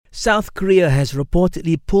South Korea has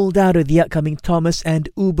reportedly pulled out of the upcoming Thomas and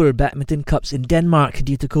Uber Badminton Cups in Denmark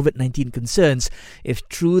due to COVID-19 concerns. If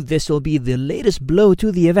true, this will be the latest blow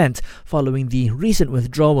to the event following the recent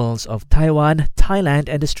withdrawals of Taiwan, Thailand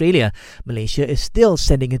and Australia. Malaysia is still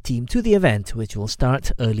sending a team to the event, which will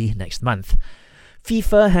start early next month.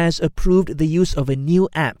 FIFA has approved the use of a new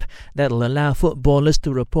app that will allow footballers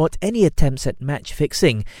to report any attempts at match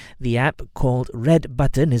fixing. The app, called Red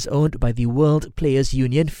Button, is owned by the World Players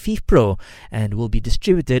Union FIFPro and will be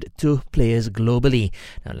distributed to players globally.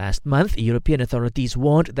 Now, last month, European authorities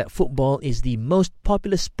warned that football is the most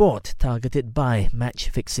popular sport targeted by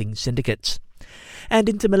match-fixing syndicates. And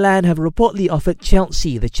Inter Milan have reportedly offered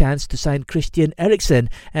Chelsea the chance to sign Christian Eriksen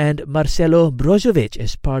and Marcelo Brozovic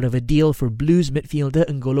as part of a deal for Blues midfielder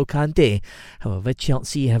N'Golo Kante. However,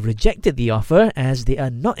 Chelsea have rejected the offer as they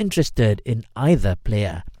are not interested in either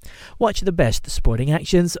player. Watch the best sporting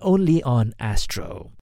actions only on Astro.